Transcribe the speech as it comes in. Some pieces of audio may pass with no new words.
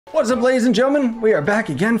What's up, ladies and gentlemen? We are back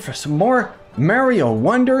again for some more Mario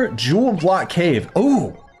Wonder Jewel Block Cave.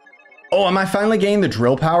 Oh, am I finally getting the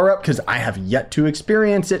drill power up? Because I have yet to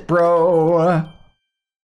experience it, bro.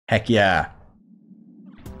 Heck yeah.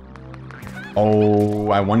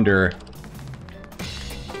 Oh, I wonder.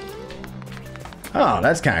 Oh,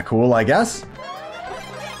 that's kind of cool, I guess.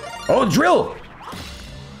 Oh, drill!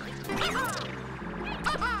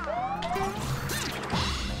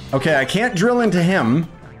 Okay, I can't drill into him.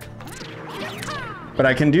 But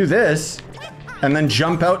I can do this and then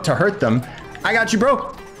jump out to hurt them. I got you,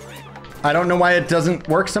 bro. I don't know why it doesn't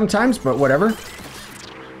work sometimes, but whatever.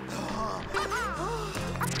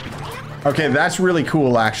 Okay, that's really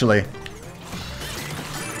cool, actually.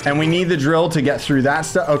 And we need the drill to get through that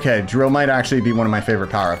stuff. Okay, drill might actually be one of my favorite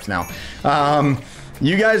power-ups now.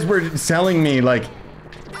 You guys were telling me, like,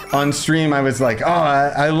 on stream, I was like, oh,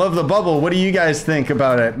 I love the bubble. What do you guys think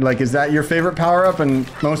about it? Like, is that your favorite power-up? And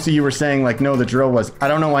most of you were saying, like, no, the drill was. I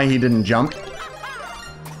don't know why he didn't jump.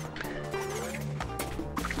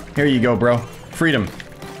 Here you go, bro. Freedom.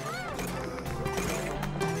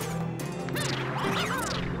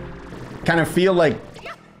 Kind of feel like...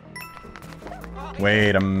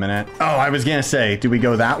 Wait a minute. Oh, I was gonna say, do we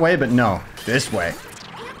go that way? But no, this way.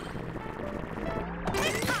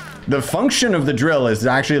 The function of the drill is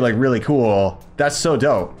actually like really cool. That's so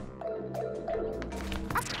dope.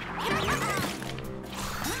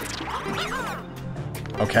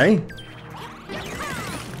 Okay.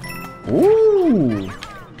 Ooh.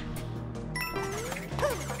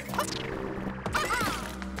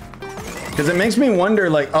 Because it makes me wonder,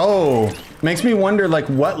 like, oh, makes me wonder like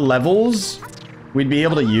what levels we'd be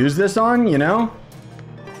able to use this on, you know?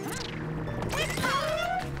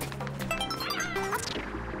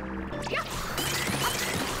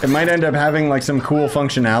 It might end up having like some cool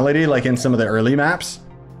functionality like in some of the early maps.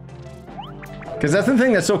 Because that's the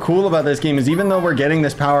thing that's so cool about this game is even though we're getting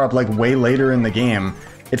this power up like way later in the game,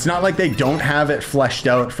 it's not like they don't have it fleshed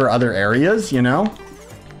out for other areas, you know?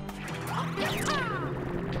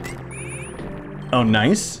 Oh,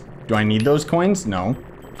 nice. Do I need those coins? No.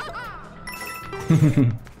 Is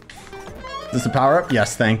this a power up?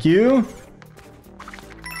 Yes, thank you.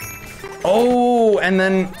 Oh, and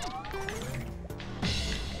then...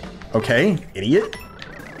 Okay, idiot.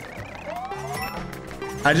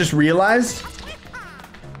 I just realized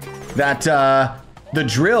that the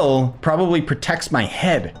drill probably protects my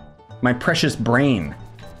head, my precious brain.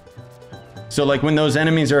 So like when those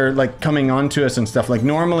enemies are like coming onto us and stuff, like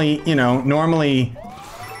normally, you know, normally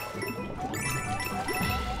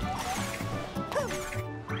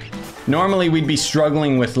we'd be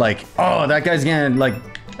struggling with like, oh, that guy's gonna like,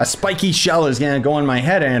 a spiky shell is gonna go in my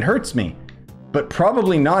head and it hurts me. But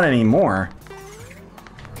probably not anymore.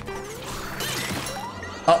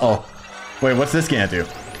 Uh-oh. Wait, what's this gonna do?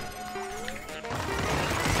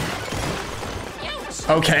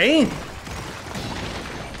 Okay.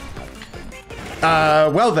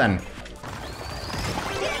 Well then.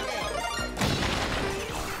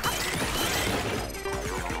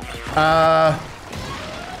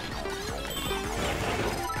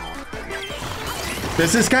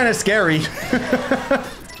 This is kind of scary.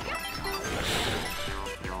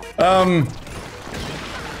 Oh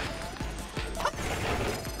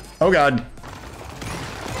god.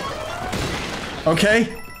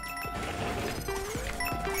 Okay.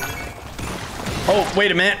 Oh,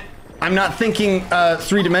 wait a minute. I'm not thinking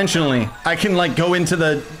three-dimensionally. I can like go into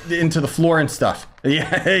the floor and stuff.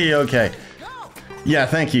 Yeah, okay. Yeah,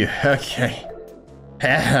 thank you. Okay.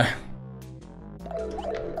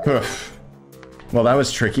 Oof. Well, that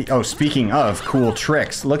was tricky. Oh, speaking of cool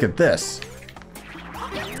tricks, look at this.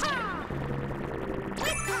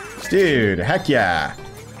 Dude, heck yeah.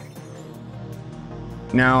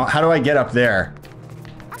 Now, how do I get up there?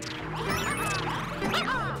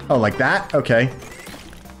 Oh, like that? Okay.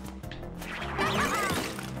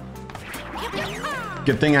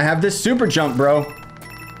 Good thing I have this super jump, bro.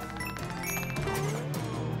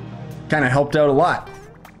 Kind of helped out a lot.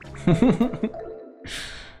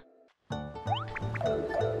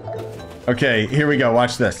 Okay, here we go.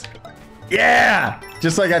 Watch this. Yeah!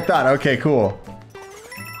 Just like I thought. Okay, cool.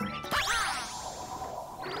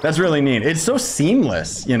 That's really neat. It's so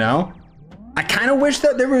seamless, you know? I kind of wish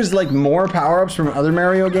that there was like more power-ups from other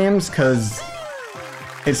Mario games because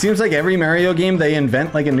it seems like every Mario game they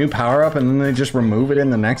invent like a new power-up and then they just remove it in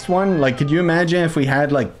the next one. Like, could you imagine if we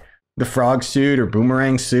had like the frog suit or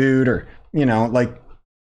boomerang suit or, you know, like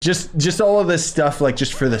just all of this stuff like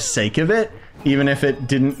just for the sake of it, even if it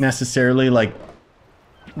didn't necessarily like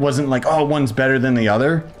wasn't like, oh, one's better than the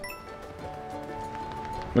other.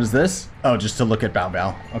 What is this? Oh, just to look at Bao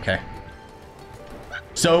Bao. Okay.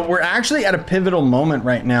 So we're actually at a pivotal moment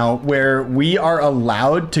right now where we are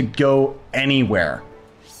allowed to go anywhere.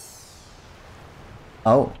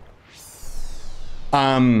 Oh.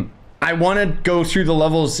 I want to go through the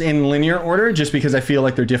levels in linear order just because I feel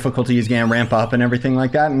like their difficulty is going to ramp up and everything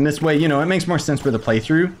like that. And this way, you know, it makes more sense for the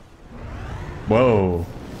playthrough. Whoa.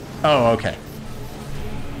 Oh, okay.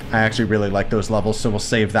 I actually really like those levels, so we'll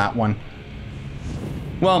save that one.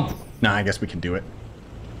 Well, nah, I guess we can do it.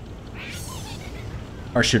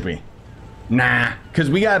 Or should we? Nah, because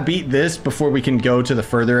we gotta beat this before we can go to the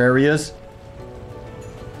further areas.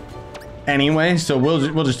 Anyway, so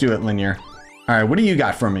we'll just do it linear. All right, what do you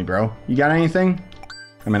got for me, bro? You got anything?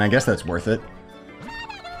 I mean, I guess that's worth it.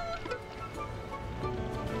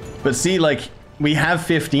 But see, like, we have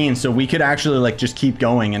 15, so we could actually, like, just keep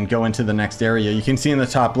going and go into the next area. You can see in the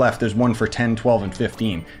top left, there's one for 10, 12, and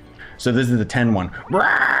 15. So this is the 10 one.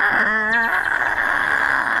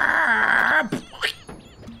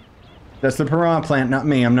 That's the piranha plant, not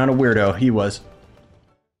me. I'm not a weirdo. He was.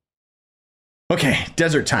 Okay,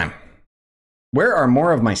 desert time. Where are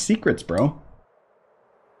more of my secrets, bro?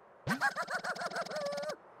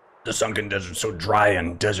 The sunken desert's so dry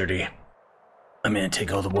and deserty. I'm gonna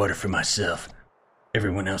take all the water for myself.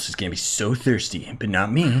 Everyone else is gonna be so thirsty, but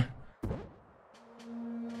not me.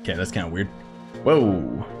 Okay, that's kind of weird.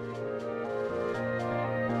 Whoa.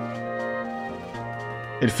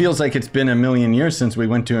 It feels like it's been a million years since we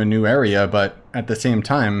went to a new area, but at the same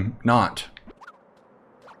time, not.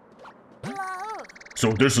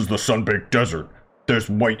 So this is the sun-baked desert. There's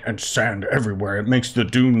white and sand everywhere. It makes the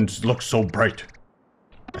dunes look so bright.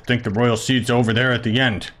 I think the royal seed's over there at the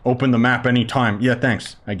end. Open the map anytime. Yeah,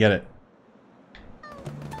 thanks. I get it.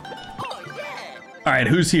 All right,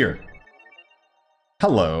 who's here?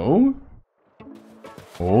 Hello?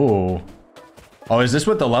 Oh. Oh, is this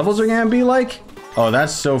what the levels are gonna be like? Oh,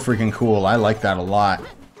 that's so freaking cool. I like that a lot.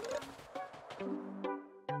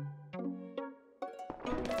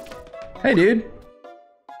 Hey, dude.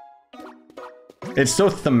 It's so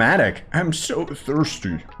thematic. I'm so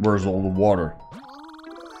thirsty. Where's all the water?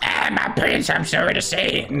 My prince, I'm sorry to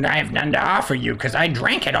say, I have none to offer you because I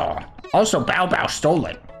drank it all. Also, Bao Bao stole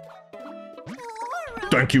it.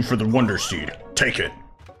 Thank you for the wonder seed. Take it.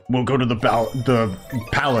 We'll go to the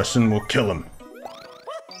palace and we'll kill him.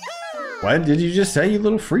 What did you just say, you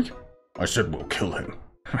little freak? I said we'll kill him.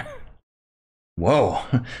 Whoa,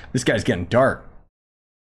 this guy's getting dark.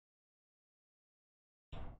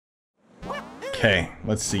 Okay,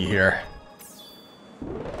 let's see here.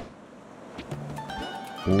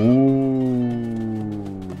 Ooh.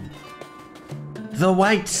 The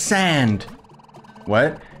white sand.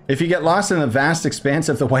 What? If you get lost in the vast expanse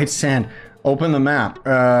of the white sand, open the map.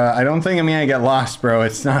 I don't think I'm gonna get lost, bro.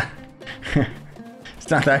 It's not...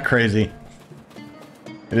 It's not that crazy.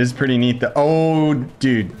 It is pretty neat though. Oh,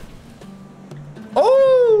 dude.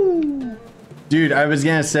 Oh! Dude, I was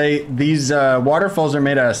gonna say, these waterfalls are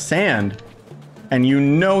made out of sand. And you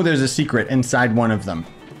know there's a secret inside one of them.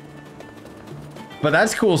 But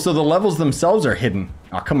that's cool, so the levels themselves are hidden.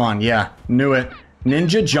 Oh, come on, yeah. Knew it.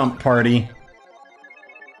 Ninja Jump Party.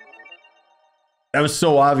 That was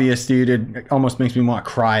so obvious, dude. It almost makes me want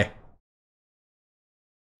to cry.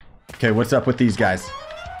 Okay, what's up with these guys?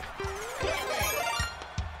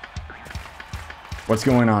 What's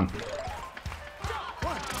going on?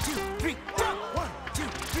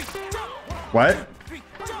 What?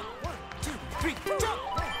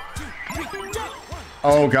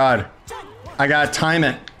 Oh god. I gotta time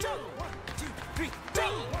it.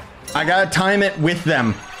 I gotta time it with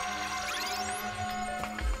them.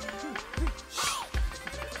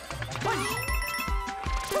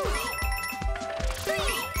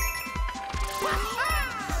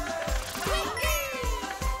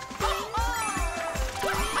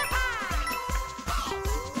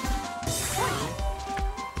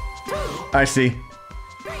 I see.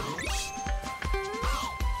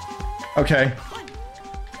 Okay.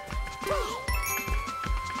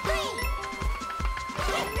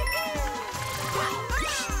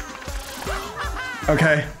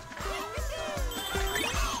 Okay.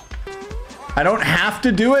 I don't have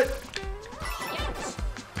to do it.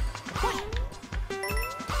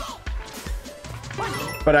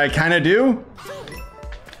 But I kind of do.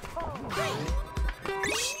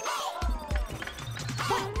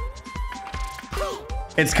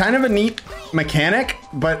 It's kind of a neat mechanic,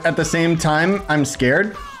 but at the same time, I'm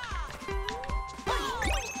scared.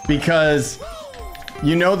 Because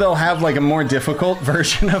you know they'll have like a more difficult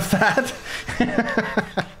version of that.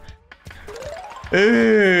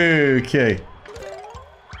 Okay.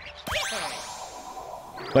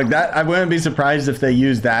 Like that, I wouldn't be surprised if they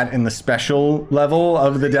use that in the special level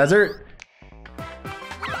of the desert.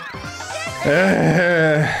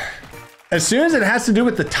 As soon as it has to do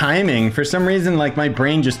with the timing, for some reason, like my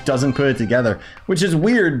brain just doesn't put it together, which is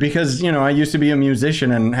weird because, you know, I used to be a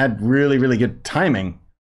musician and had really, really good timing.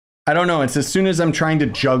 I don't know. It's as soon as I'm trying to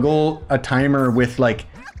juggle a timer with like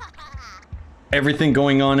everything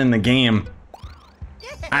going on in the game.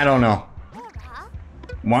 I don't know.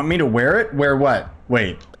 Want me to wear it? Wear what?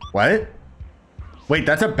 Wait, what? Wait,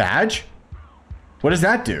 that's a badge? What does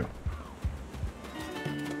that do?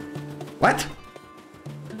 What?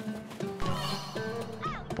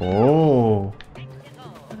 Oh.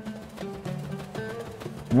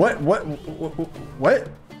 What?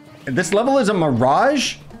 This level is a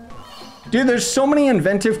mirage? Dude, there's so many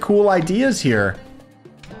inventive, cool ideas here.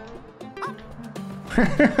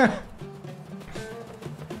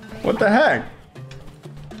 What the heck?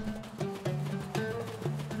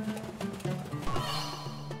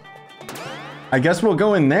 I guess we'll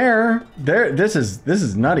go in there. This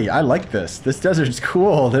is nutty. I like this. This desert is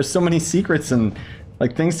cool. There's so many secrets and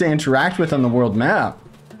like things to interact with on the world map.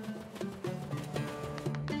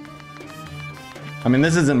 I mean,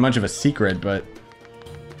 this isn't much of a secret, but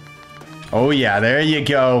oh yeah, there you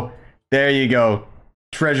go. There you go.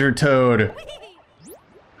 Treasure Toad.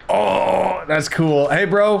 Oh, that's cool. Hey,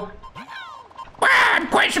 bro. Wow, I'm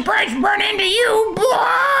quite surprised to run into you. Boy,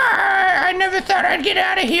 I never thought I'd get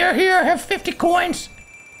out of here. Here, I have 50 coins.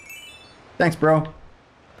 Thanks, bro.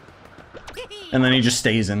 And then he just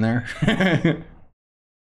stays in there.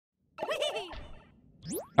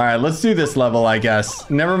 All right, let's do this level, I guess.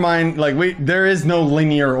 Never mind, like there is no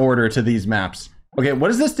linear order to these maps. Okay, what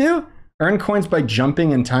does this do? Earn coins by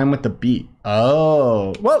jumping in time with the beat.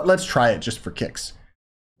 Oh, well, let's try it just for kicks.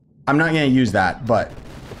 I'm not gonna use that, but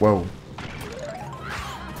whoa.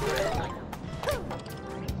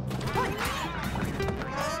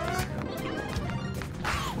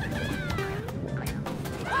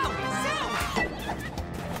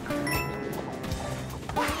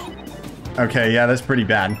 Okay, yeah, that's pretty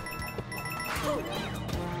bad.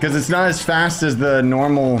 Because it's not as fast as the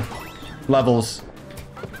normal levels.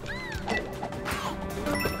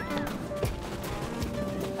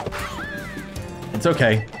 It's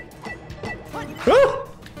okay. Woo!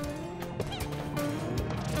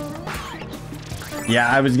 Yeah,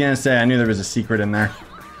 I was gonna say, I knew there was a secret in there.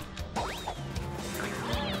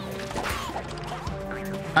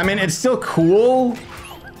 I mean, it's still cool,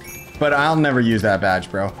 but I'll never use that badge,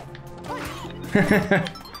 bro.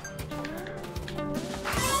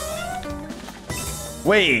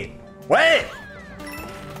 Wait, what?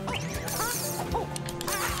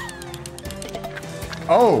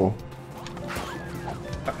 Oh.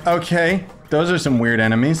 Okay, those are some weird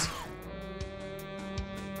enemies.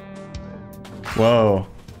 Whoa.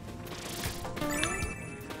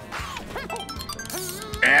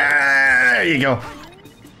 There you go.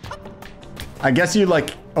 I guess you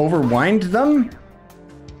like overwind them?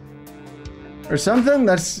 Or something?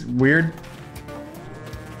 That's weird.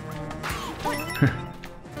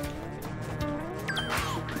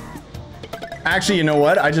 Actually, you know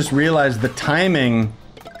what? I just realized the timing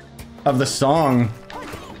of the song.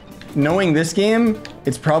 Knowing this game,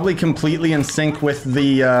 it's probably completely in sync with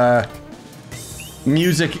the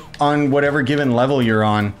music on whatever given level you're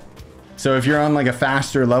on. So if you're on like a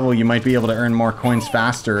faster level, you might be able to earn more coins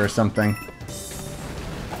faster or something.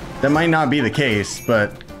 That might not be the case,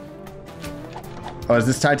 but... Oh, is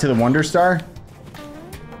this tied to the Wonder Star?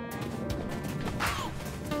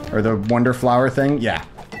 Or the Wonder Flower thing? Yeah.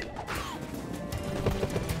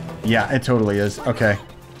 Yeah, it totally is. Okay.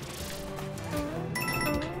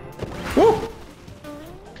 Woo!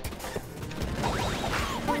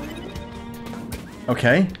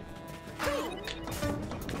 Okay.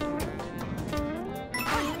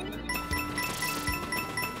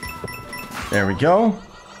 There we go.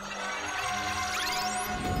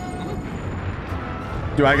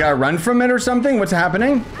 Do I gotta run from it or something? What's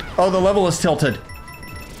happening? Oh, the level is tilted.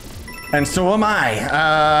 And so am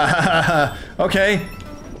I. Okay.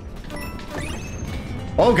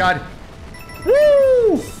 Oh, God.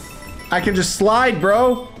 Woo! I can just slide,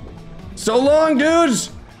 bro. So long,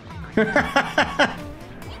 dudes.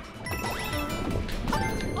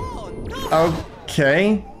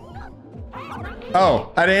 Okay.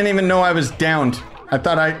 Oh, I didn't even know I was downed. I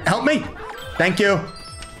thought help me. Thank you.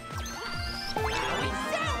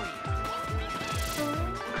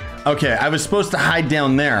 Okay, I was supposed to hide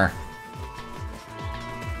down there.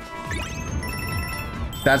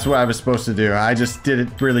 That's what I was supposed to do. I just did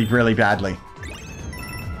it really, really badly.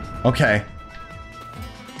 Okay.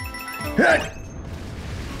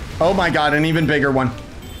 Oh my God, an even bigger one.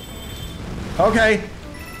 Okay.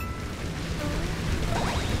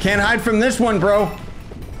 Can't hide from this one, bro.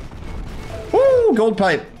 Woo! Gold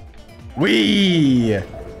pipe. Wee!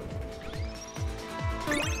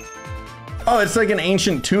 Oh, it's like an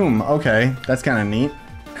ancient tomb. Okay, that's kind of neat.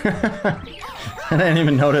 I didn't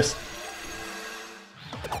even notice.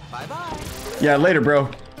 Bye-bye. Yeah, later,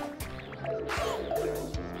 bro.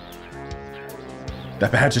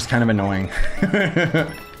 That badge is kind of annoying.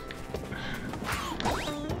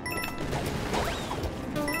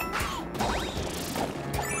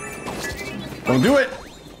 Don't do it.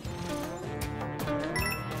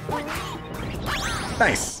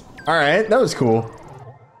 Nice. All right, that was cool.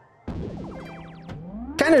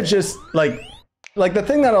 Kind of just like the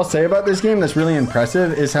thing that I'll say about this game that's really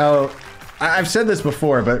impressive is how I've said this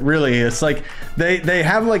before, but really it's like they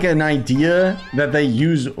have like an idea that they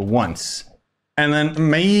use once and then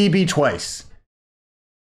maybe twice,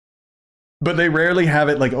 but they rarely have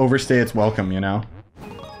it like overstay its welcome, you know,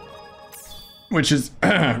 which is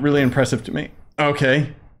really impressive to me.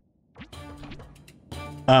 Okay.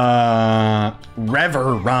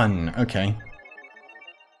 Rever Run. Okay.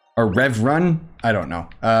 Or Rev Run? I don't know.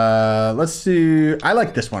 Let's do... I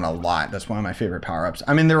like this one a lot. That's one of my favorite power-ups.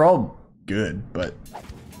 I mean, they're all good, but...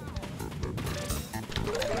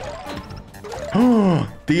 Oh,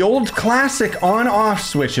 the old classic on-off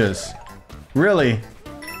switches. Really?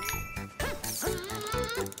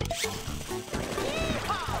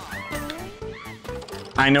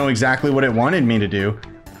 I know exactly what it wanted me to do.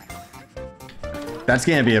 That's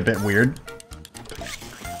gonna be a bit weird.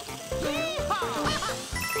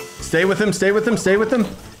 Stay with him, stay with him, stay with him.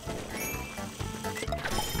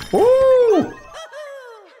 Ooh!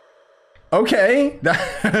 Okay.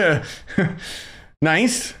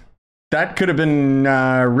 Nice. That could have been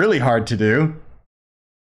really hard to do.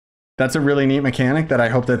 That's a really neat mechanic that I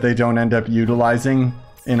hope that they don't end up utilizing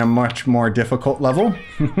in a much more difficult level.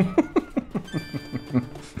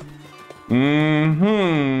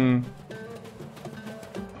 Mm-hmm.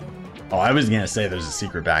 Oh, I was gonna say there's a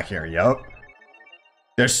secret back here. Yup.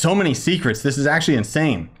 There's so many secrets. This is actually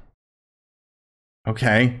insane.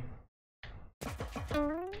 Okay.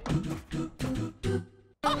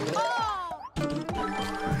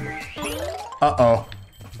 Uh-oh.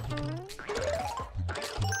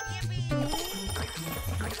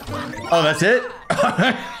 Oh, that's it?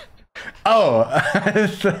 Oh,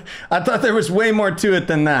 I thought there was way more to it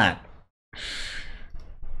than that.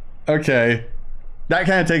 Okay. That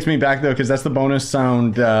kind of takes me back, though, because that's the bonus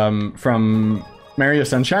sound from Mario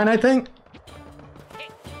Sunshine, I think.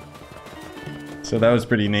 So that was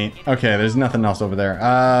pretty neat. Okay, there's nothing else over there.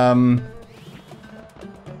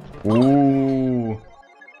 Ooh.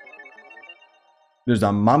 There's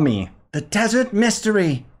a mummy. The Desert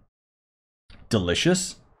Mystery.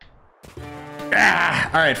 Delicious. Ah!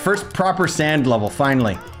 All right, first proper sand level,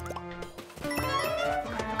 finally.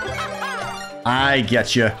 I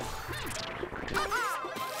get you.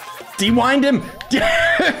 Dewind him.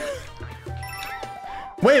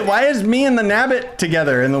 Wait, why is me and the Nabbit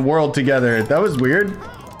together in the world together? That was weird.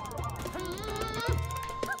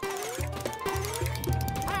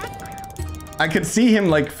 I could see him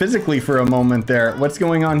like physically for a moment there. What's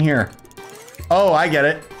going on here? Oh, I get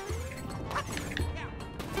it.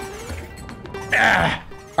 Ah,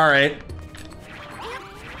 all right.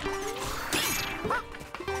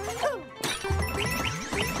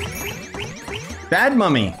 Bad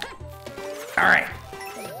mummy. All right.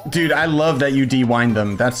 Dude, I love that you dewind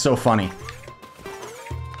them. That's so funny.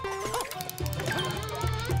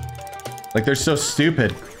 Like, they're so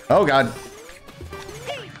stupid. Oh, God.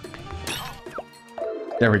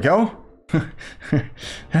 There we go.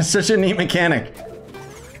 That's such a neat mechanic.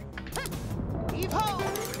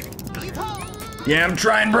 Yeah, I'm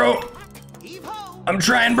trying, bro. I'm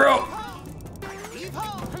trying, bro.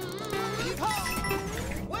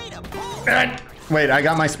 Wait, I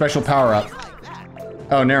got my special power up.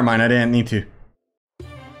 Oh, never mind. I didn't need to.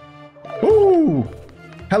 Ooh.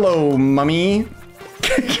 Hello, mummy.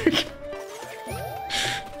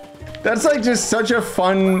 That's like just such a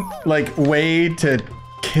fun, like, way to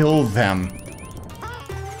kill them.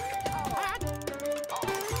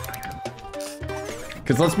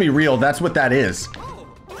 Because let's be real, that's what that is.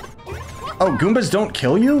 Oh, Goombas don't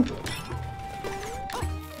kill you?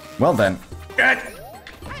 Well then.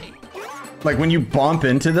 Like when you bump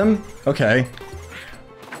into them? Okay.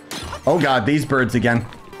 Oh God, these birds again.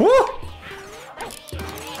 Woo!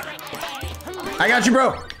 I got you,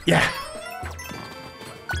 bro. Yeah.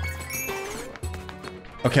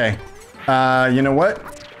 Okay. You know what?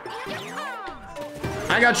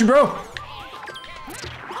 I got you, bro.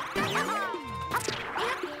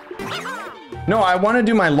 No, I want to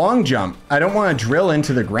do my long jump. I don't want to drill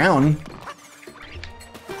into the ground.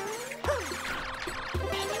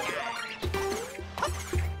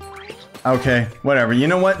 Okay, whatever. You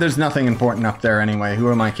know what? There's nothing important up there anyway.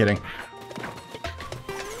 Who am I kidding?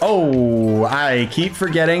 Oh, I keep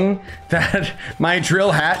forgetting that my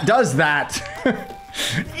drill hat does that.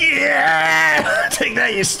 Yeah! Take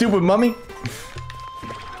that, you stupid mummy.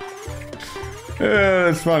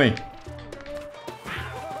 That's funny.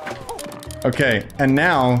 Okay, and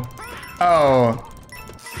now... Oh,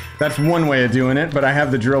 that's one way of doing it, but I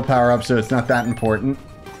have the drill power up, so it's not that important.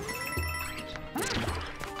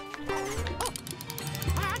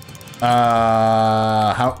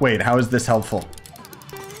 Wait, how is this helpful?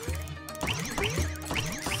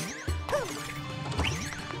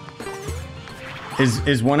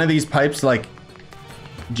 Is one of these pipes, like,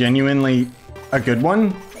 genuinely a good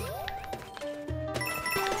one?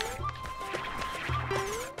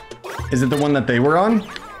 Is it the one that they were on?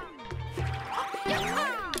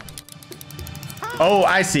 Oh,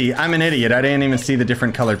 I see. I'm an idiot. I didn't even see the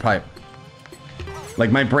different colored pipe.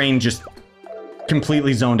 Like, my brain just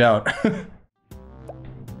completely zoned out.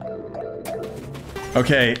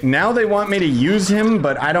 Okay, now they want me to use him,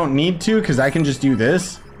 but I don't need to because I can just do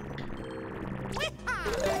this.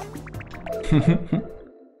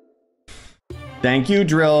 Thank you,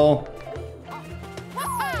 drill.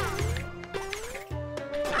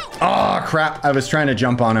 Oh, crap. I was trying to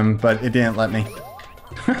jump on him, but it didn't let me.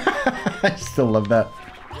 I still love that.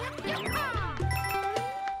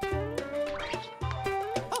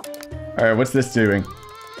 Alright, what's this doing?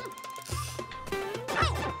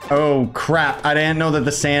 Oh, crap. I didn't know that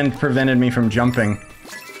the sand prevented me from jumping.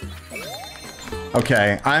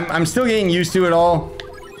 Okay, I'm still getting used to it all.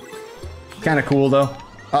 Kind of cool, though.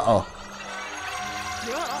 Uh-oh.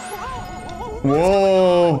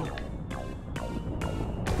 Whoa.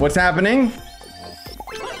 What's happening?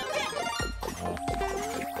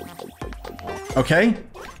 Okay.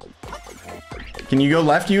 Can you go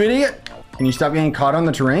left, you idiot? Can you stop getting caught on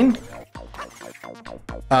the terrain?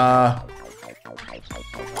 I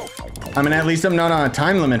mean, at least I'm not on a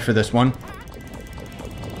time limit for this one.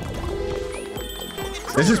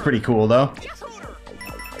 This is pretty cool, though.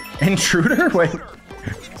 Intruder? Wait.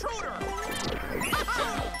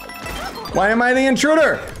 Why am I the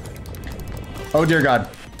intruder? Oh, dear God.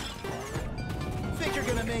 Think you're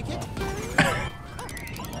gonna make it?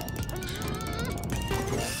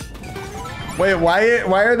 Wait,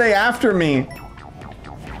 why are they after me?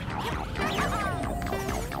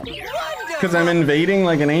 Because I'm invading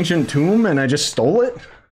like an ancient tomb and I just stole it?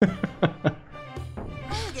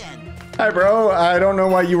 Hi, bro. I don't know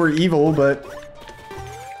why you were evil, but...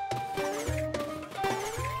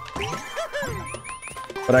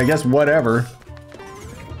 But I guess whatever.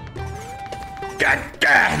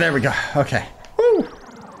 There we go. Okay. Woo.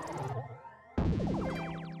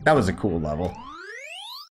 That was a cool level.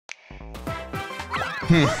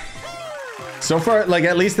 So far, like,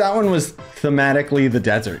 at least that one was thematically the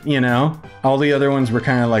desert, you know? All the other ones were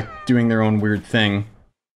kind of like doing their own weird thing.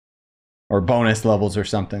 Or bonus levels or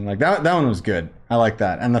something. Like, that one was good. I like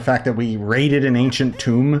that. And the fact that we raided an ancient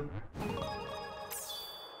tomb.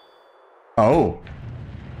 Oh.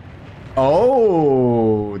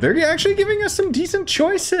 Oh, they're actually giving us some decent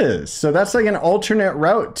choices. So that's like an alternate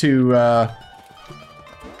route to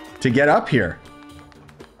get up here.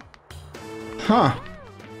 Huh.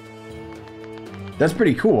 That's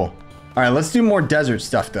pretty cool. All right, let's do more desert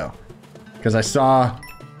stuff though. Because I saw,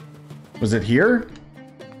 was it here?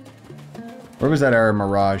 Where was that air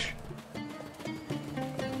mirage?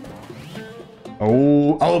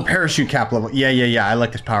 Oh, parachute cap level. Yeah. I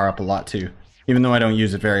like this power up a lot too. Even though I don't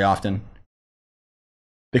use it very often.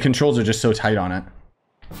 The controls are just so tight on it.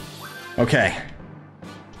 Okay.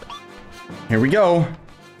 Here we go.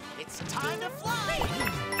 It's time to fly.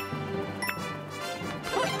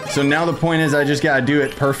 So now the point is I just gotta do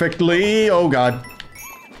it perfectly. Oh, God.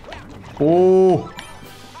 Oh.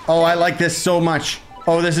 Oh, I like this so much.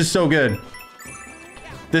 Oh, this is so good.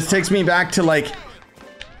 This takes me back to like...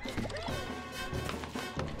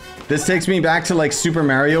 This takes me back to like Super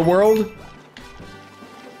Mario World.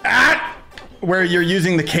 Ah! Where you're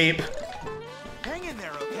using the cape. Hang in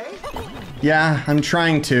there, okay? Yeah, I'm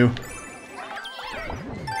trying to.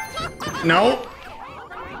 No.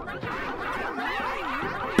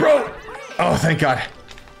 Bro. Oh, thank God.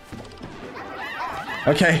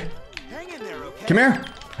 Okay. Hang in there, okay? Come here.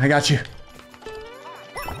 I got you.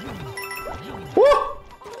 Woo!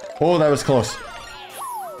 Oh, that was close.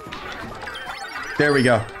 There we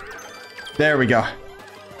go. There we go.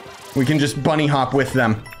 We can just bunny hop with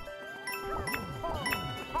them.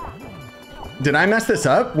 Did I mess this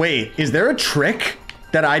up? Wait, is there a trick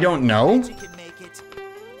that I don't know? You can make it.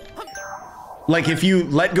 Like if you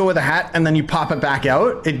let go of the hat and then you pop it back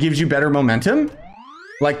out, it gives you better momentum?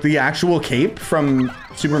 Like the actual cape from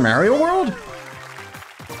Super Mario World?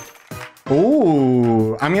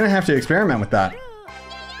 Ooh, I'm gonna have to experiment with that.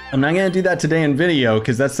 I'm not gonna do that today in video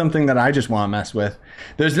because that's something that I just want to mess with.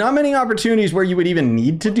 There's not many opportunities where you would even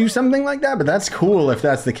need to do something like that, but that's cool if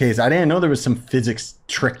that's the case. I didn't know there was some physics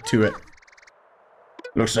trick to it.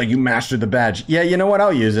 Looks like you mastered the badge. Yeah, you know what?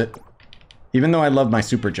 I'll use it. Even though I love my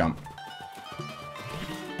super jump.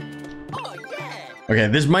 Oh, yeah. Okay,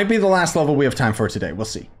 this might be the last level we have time for today. We'll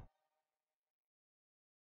see.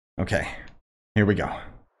 Okay, here we go.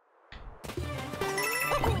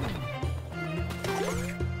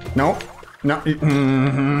 No, no.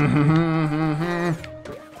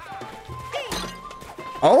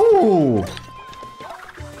 Oh!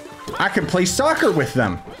 I can play soccer with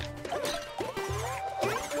them.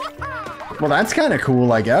 Well, that's kind of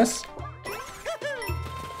cool, I guess.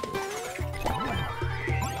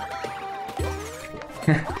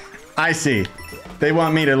 I see. They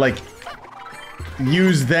want me to, like,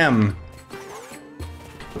 use them.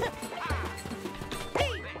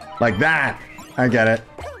 Like that. I get it.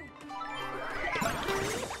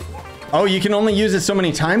 Oh, you can only use it so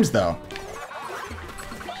many times, though.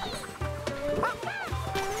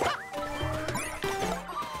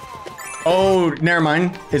 Oh, never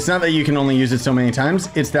mind. It's not that you can only use it so many times.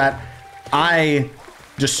 It's that I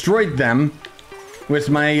destroyed them with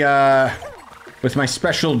my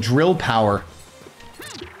special drill power.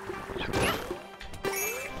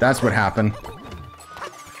 That's what happened.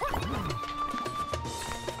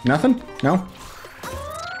 Nothing? No?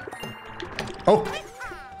 Oh!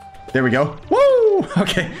 There we go. Woo!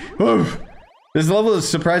 Okay. Woo. This level is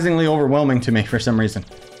surprisingly overwhelming to me for some reason.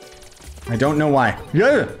 I don't know why.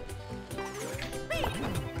 Yeah!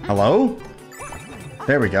 Hello?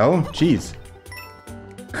 There we go. Jeez.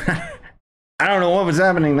 I don't know what was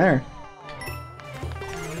happening there.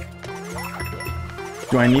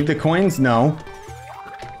 Do I need the coins? No.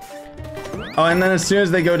 Oh, and then as soon as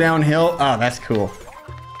they go downhill... Oh, that's cool.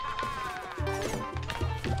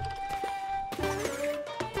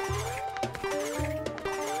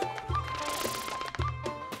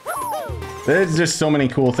 There's just so many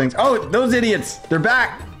cool things. Oh, those idiots! They're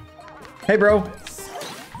back! Hey, bro.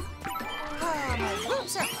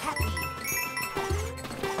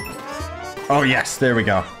 Oh, yes. There we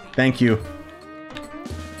go. Thank you.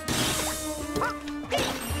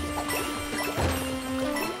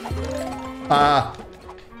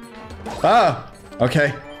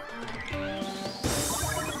 Okay.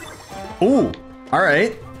 Ooh. All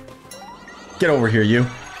right. Get over here, you.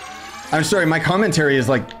 I'm sorry, my commentary is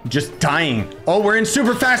like just dying. Oh, we're in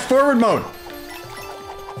super fast forward mode.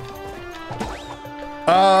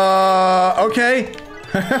 Okay.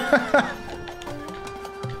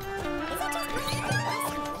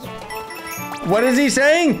 What is he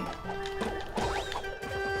saying?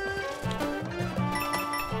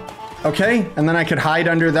 Okay, and then I could hide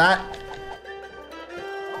under that.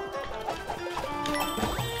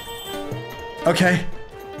 Okay.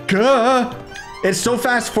 Gah! It's so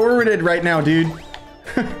fast forwarded right now, dude.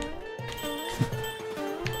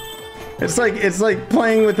 It's like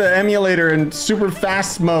playing with the emulator in super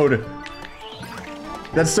fast mode.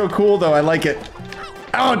 That's so cool though, I like it.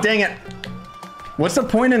 Oh, dang it. What's the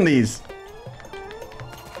point in these?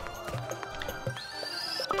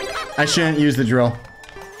 I shouldn't use the drill.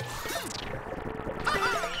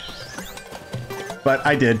 But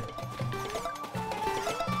I did.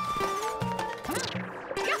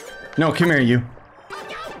 No, come here, you.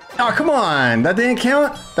 Oh, come on. That didn't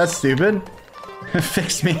count? That's stupid.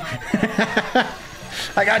 Fix me.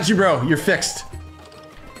 I got you, bro. You're fixed.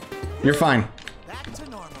 You're fine. Back to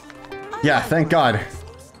normal. Yeah, thank God.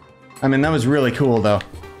 I mean, that was really cool, though.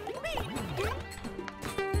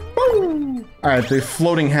 Woo! All right, the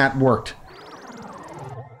floating hat worked.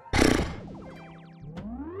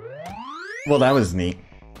 Well, that was neat.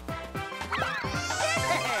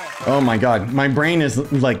 Oh my God, my brain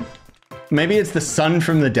is like, maybe it's the sun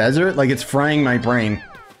from the desert, like it's frying my brain.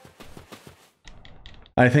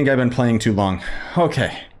 I think I've been playing too long.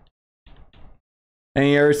 Okay.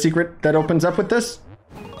 Any other secret that opens up with this?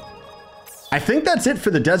 I think that's it for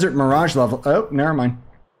the Desert Mirage level. Oh, never mind.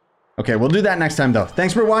 Okay, we'll do that next time though.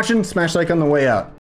 Thanks for watching. Smash like on the way out.